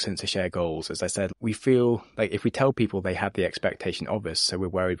reluctance to share goals. As I said, we feel like if we tell people they have the expectation of us, so we're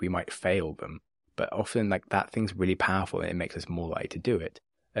worried we might fail them. But often like that thing's really powerful and it makes us more likely to do it.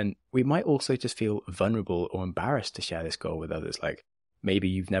 And we might also just feel vulnerable or embarrassed to share this goal with others. Like maybe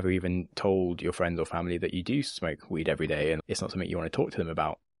you've never even told your friends or family that you do smoke weed every day and it's not something you want to talk to them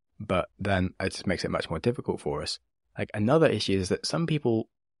about. But then it just makes it much more difficult for us. Like another issue is that some people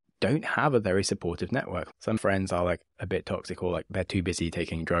don't have a very supportive network. Some friends are like a bit toxic or like they're too busy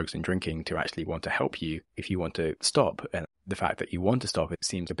taking drugs and drinking to actually want to help you if you want to stop. And the fact that you want to stop, it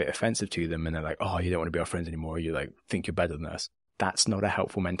seems a bit offensive to them. And they're like, oh, you don't want to be our friends anymore. You like think you're better than us. That's not a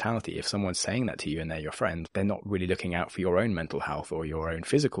helpful mentality. If someone's saying that to you and they're your friend, they're not really looking out for your own mental health or your own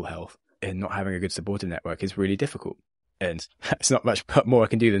physical health. And not having a good supportive network is really difficult. And it's not much more I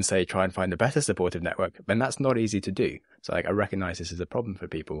can do than say, try and find a better supportive network. And that's not easy to do. So like, I recognize this as a problem for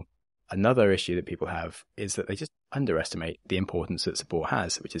people. Another issue that people have is that they just underestimate the importance that support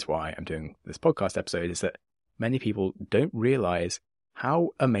has, which is why I'm doing this podcast episode, is that many people don't realize how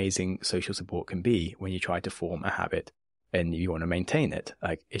amazing social support can be when you try to form a habit and you want to maintain it.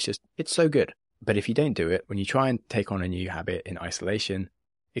 Like, it's so good. But if you don't do it, when you try and take on a new habit in isolation,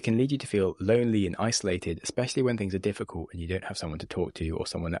 it can lead you to feel lonely and isolated, especially when things are difficult and you don't have someone to talk to or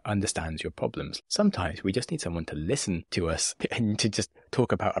someone that understands your problems. Sometimes we just need someone to listen to us and to just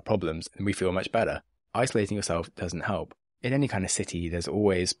talk about our problems and we feel much better. Isolating yourself doesn't help. in any kind of city, there's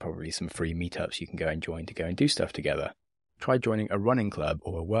always probably some free meetups you can go and join to go and do stuff together. Try joining a running club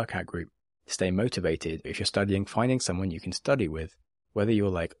or a workout group. Stay motivated. If you're studying, finding someone you can study with, whether you're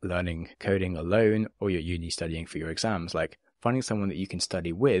like learning coding alone or you're uni studying for your exams, like finding someone that you can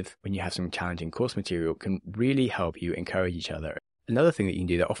study with when you have some challenging course material can really help you encourage each other. Another thing that you can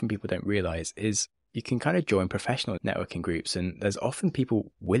do that often people don't realize is you can kind of join professional networking groups, and there's often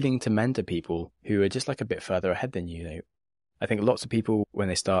people willing to mentor people who are just like a bit further ahead than you. I think lots of people, when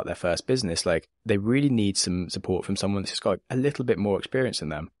they start their first business, like they really need some support from someone that's just got a little bit more experience than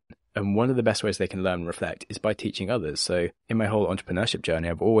them. And one of the best ways they can learn and reflect is by teaching others. So in my whole entrepreneurship journey,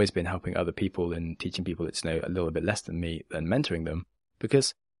 I've always been helping other people and teaching people that know a little bit less than me and mentoring them,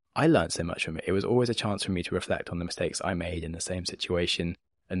 because I learned so much from it. It was always a chance for me to reflect on the mistakes I made in the same situation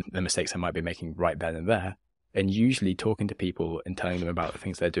and the mistakes I might be making right then and there. And usually talking to people and telling them about the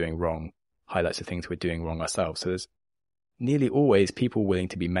things they're doing wrong highlights the things we're doing wrong ourselves. So there's nearly always people willing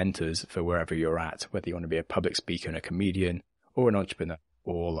to be mentors for wherever you're at, whether you want to be a public speaker and a comedian or an entrepreneur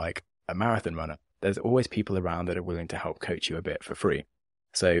or like a marathon runner. There's always people around that are willing to help coach you a bit for free.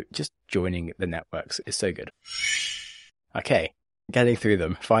 So just joining the networks is so good. Okay, getting through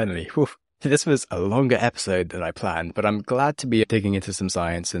them, finally. Whew. This was a longer episode than I planned, but I'm glad to be digging into some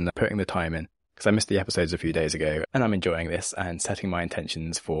science and putting the time in, because I missed the episodes a few days ago, and I'm enjoying this and setting my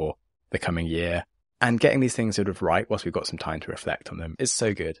intentions for the coming year. And getting these things sort of right whilst we've got some time to reflect on them is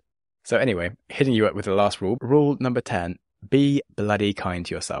so good. So anyway, hitting you up with the last rule. Rule number 10, be bloody kind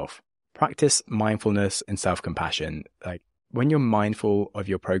to yourself. Practice mindfulness and self-compassion. Like when you're mindful of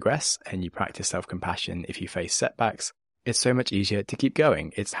your progress and you practice self-compassion, if you face setbacks, it's so much easier to keep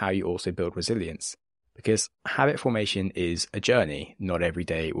going. It's how you also build resilience, because habit formation is a journey. Not every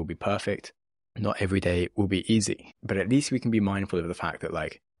day will be perfect. Not every day will be easy, but at least we can be mindful of the fact that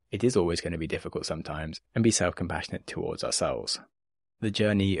like it is always going to be difficult sometimes, and be self-compassionate towards ourselves. The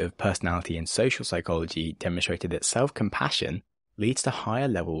journey of personality and social psychology demonstrated that self-compassion leads to higher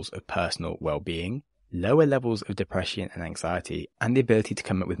levels of personal well-being, lower levels of depression and anxiety, and the ability to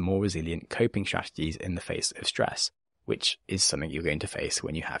come up with more resilient coping strategies in the face of stress, which is something you're going to face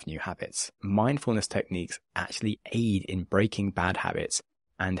when you have new habits. Mindfulness techniques actually aid in breaking bad habits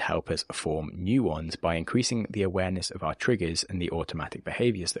and help us form new ones by increasing the awareness of our triggers and the automatic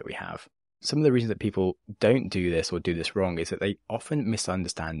behaviors that we have. Some of the reasons that people don't do this or do this wrong is that they often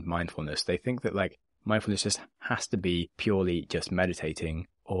misunderstand mindfulness. They think that like mindfulness just has to be purely just meditating,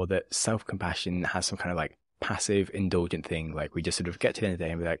 or that self-compassion has some kind of like passive indulgent thing. Like we just sort of get to the end of the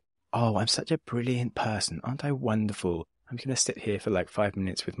day and be like, oh, I'm such a brilliant person. Aren't I wonderful? I'm going to sit here for like 5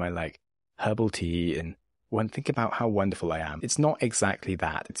 minutes with my like herbal tea and think about how wonderful I am. It's not exactly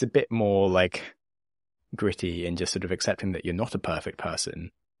that. It's a bit more like gritty and just sort of accepting that you're not a perfect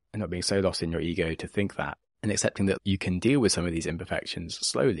person and not being so lost in your ego to think that, and accepting that you can deal with some of these imperfections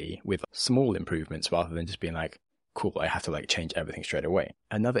slowly with small improvements rather than just being like, cool, I have to like change everything straight away.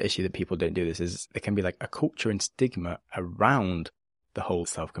 Another issue that people don't do this is there can be like a culture and stigma around the whole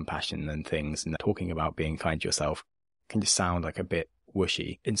self-compassion and things, and talking about being kind to yourself can just sound like a bit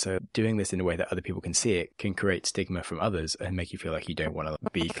whooshy. And so doing this in a way that other people can see it can create stigma from others and make you feel like you don't want to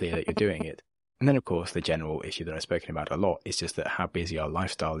be clear that you're doing it. And then, of course, the general issue that I've spoken about a lot is just that how busy our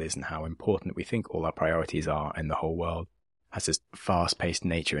lifestyle is and how important we think all our priorities are in the whole world has this fast-paced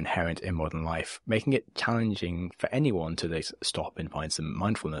nature inherent in modern life, making it challenging for anyone to stop and find some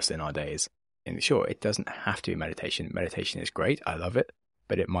mindfulness in our days. And sure, it doesn't have to be meditation. Meditation is great. I love it.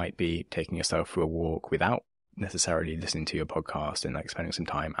 But it might be taking yourself for a walk without necessarily listening to your podcast and like spending some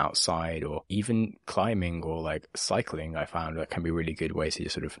time outside, or even climbing or like cycling. I found that can be really good ways to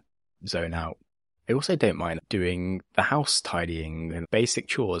just sort of zone out. I also don't mind doing the house tidying and basic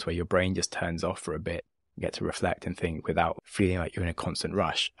chores where your brain just turns off for a bit. You get to reflect and think without feeling like you're in a constant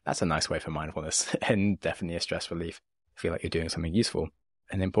rush. That's a nice way for mindfulness and definitely a stress relief. Feel like you're doing something useful.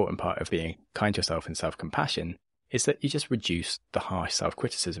 An important part of being kind to yourself and self-compassion is that you just reduce the harsh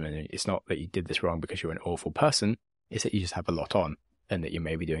self-criticism. And it's not that you did this wrong because you're an awful person. It's that you just have a lot on and that you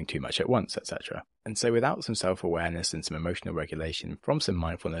may be doing too much at once, etc. And so without some self-awareness and some emotional regulation from some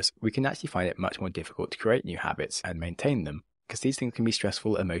mindfulness, we can actually find it much more difficult to create new habits and maintain them, because these things can be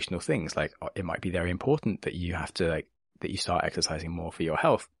stressful emotional things. Like it might be very important that you have to that you start exercising more for your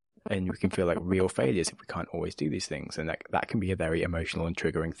health, and we can feel like real failures if we can't always do these things. And that can be a very emotional and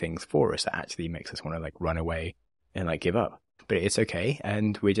triggering thing for us that actually makes us want to like run away and like give up. But it's okay,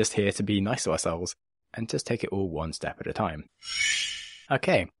 and we're just here to be nice to ourselves and just take it all one step at a time.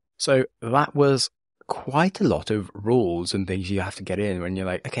 Okay, so that was quite a lot of rules and things you have to get in when you're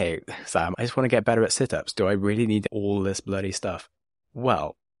like, okay, Sam, I just want to get better at sit-ups. Do I really need all this bloody stuff?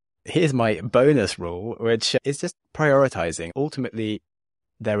 Well, here's my bonus rule, which is just prioritizing. Ultimately,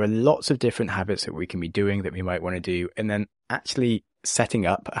 there are lots of different habits that we can be doing that we might want to do. And then actually setting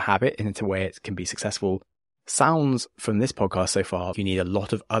up a habit in a way it can be successful sounds from this podcast so far, you need a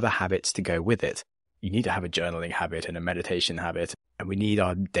lot of other habits to go with it. You need to have a journaling habit and a meditation habit, and we need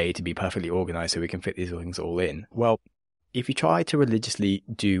our day to be perfectly organized so we can fit these things all in. Well, if you try to religiously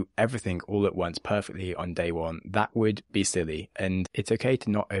do everything all at once perfectly on day one, that would be silly. And it's okay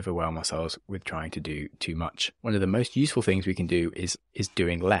to not overwhelm ourselves with trying to do too much. One of the most useful things we can do is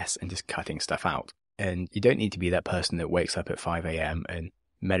doing less and just cutting stuff out. And you don't need to be that person that wakes up at 5 a.m. and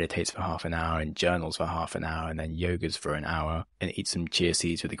meditates for half an hour and journals for half an hour and then yogas for an hour and eats some chia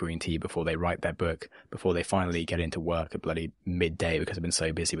seeds with a green tea before they write their book, before they finally get into work at bloody midday because they've been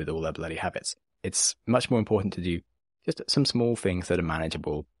so busy with all their bloody habits. It's much more important to do just some small things that are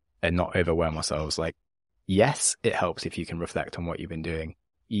manageable and not overwhelm ourselves. Like, yes, it helps if you can reflect on what you've been doing.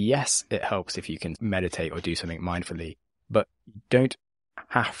 Yes, it helps if you can meditate or do something mindfully, but you don't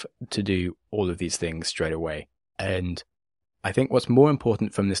have to do all of these things straight away. And I think what's more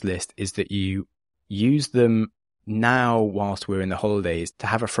important from this list is that you use them now whilst we're in the holidays to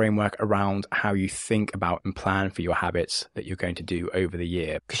have a framework around how you think about and plan for your habits that you're going to do over the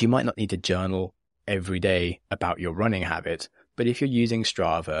year. Because you might not need to journal every day about your running habit, but if you're using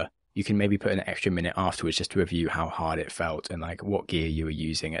Strava, you can maybe put an extra minute afterwards just to review how hard it felt and like what gear you were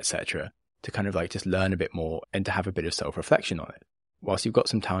using, etc., to kind of like just learn a bit more and to have a bit of self-reflection on it. Whilst you've got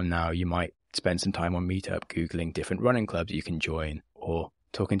some time now, you might spend some time on Meetup Googling different running clubs you can join, or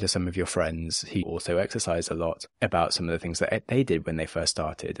talking to some of your friends who also exercise a lot about some of the things that they did when they first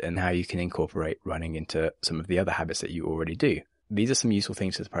started and how you can incorporate running into some of the other habits that you already do. These are some useful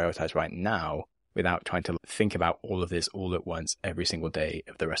things to prioritize right now without trying to think about all of this all at once every single day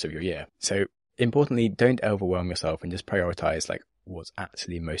of the rest of your year. So importantly, don't overwhelm yourself and just prioritize like what's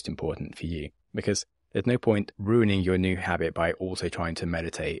actually most important for you, because there's no point ruining your new habit by also trying to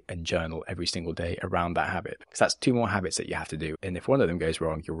meditate and journal every single day around that habit, because that's 2 more habits that you have to do. And if one of them goes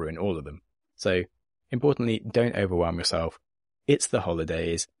wrong, you'll ruin all of them. So importantly, don't overwhelm yourself. It's the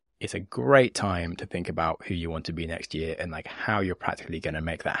holidays. It's a great time to think about who you want to be next year and like how you're practically going to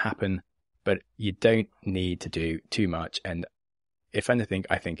make that happen. But you don't need to do too much. And if anything,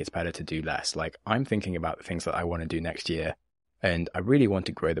 I think it's better to do less. Like, I'm thinking about the things that I want to do next year, and I really want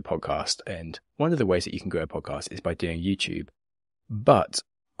to grow the podcast. And one of the ways that you can grow a podcast is by doing YouTube. But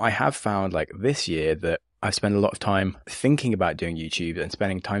I have found like this year that I've spent a lot of time thinking about doing YouTube and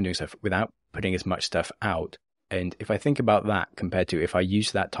spending time doing stuff without putting as much stuff out. And if I think about that compared to if I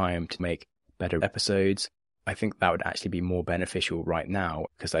use that time to make better episodes, I think that would actually be more beneficial right now,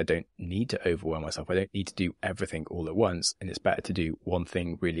 because I don't need to overwhelm myself. I don't need to do everything all at once. And it's better to do one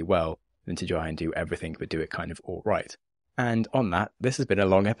thing really well than to try and do everything, but do it kind of all right. And on that, this has been a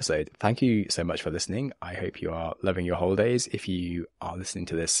long episode. Thank you so much for listening. I hope you are loving your holidays. If you are listening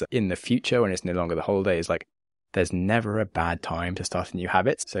to this in the future when it's no longer the holidays, like, there's never a bad time to start a new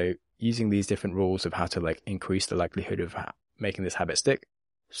habit. So using these different rules of how to like increase the likelihood of making this habit stick,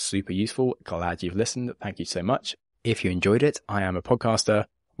 super useful. Glad you've listened. Thank you so much. If you enjoyed it, I am a podcaster.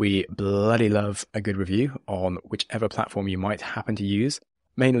 We bloody love a good review on whichever platform you might happen to use.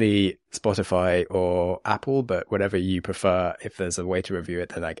 Mainly Spotify or Apple, but whatever you prefer. If there's a way to review it,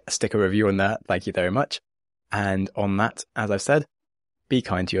 then like stick a review on that. Thank you very much. And on that, as I've said, be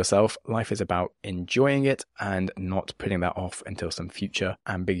kind to yourself. Life is about enjoying it and not putting that off until some future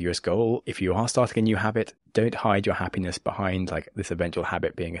ambiguous goal. If you are starting a new habit, don't hide your happiness behind like this eventual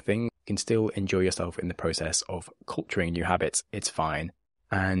habit being a thing. You can still enjoy yourself in the process of culturing new habits. It's fine.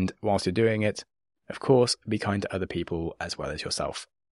 And whilst you're doing it, of course, be kind to other people as well as yourself.